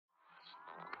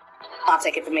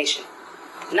contact information.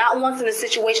 Not once in this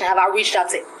situation have I reached out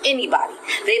to anybody.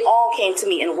 They all came to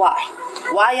me, and why?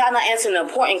 Why y'all not answering the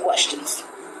important questions?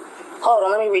 Hold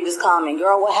on, let me read this comment.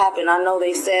 Girl, what happened? I know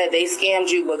they said they scammed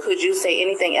you, but could you say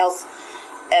anything else?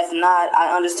 If not,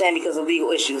 I understand because of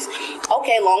legal issues.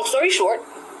 Okay, long story short,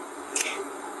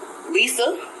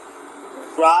 Lisa,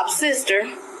 Rob's sister,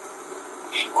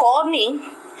 called me,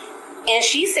 and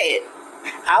she said,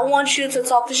 I want you to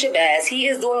talk to Shabazz. He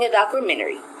is doing a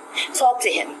documentary. Talk to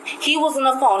him. He was on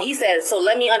the phone. He said, so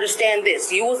let me understand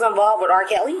this. You was involved with R.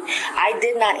 Kelly? I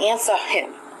did not answer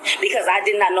him because I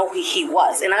did not know who he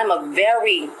was. And I'm a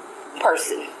very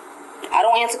person. I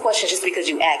don't answer questions just because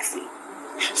you ask me.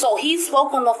 So he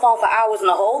spoke on the phone for hours, and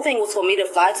the whole thing was for me to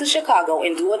fly to Chicago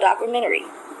and do a documentary.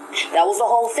 That was the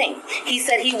whole thing. He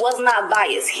said he was not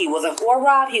biased. He wasn't for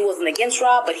Rob. He wasn't against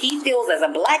Rob. But he feels as a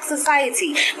black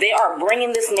society, they are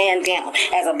bringing this man down.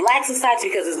 As a black society,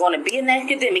 because it's going to be an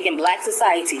academic in black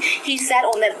society. He sat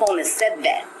on that phone and said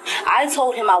that. I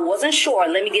told him I wasn't sure.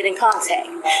 Let me get in contact.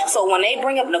 So when they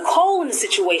bring up Nicole in the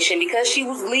situation, because she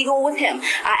was legal with him,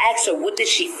 I asked her, what did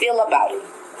she feel about it?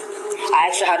 I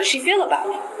asked her, how did she feel about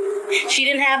it? She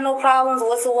didn't have no problems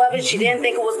whatsoever. She didn't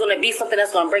think it was going to be something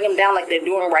that's going to bring him down like they're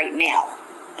doing right now.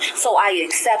 So I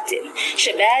accepted.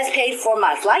 Shabazz paid for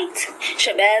my flight.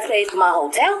 Shabazz paid for my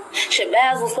hotel.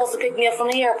 Shabazz was supposed to pick me up from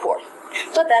the airport.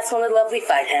 But that's when the lovely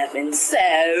fight happened. So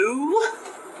you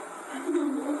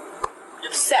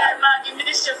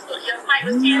missed your flight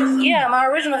was canceled? Yeah, my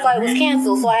original flight was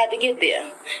canceled, so I had to get there.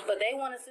 But they wanted to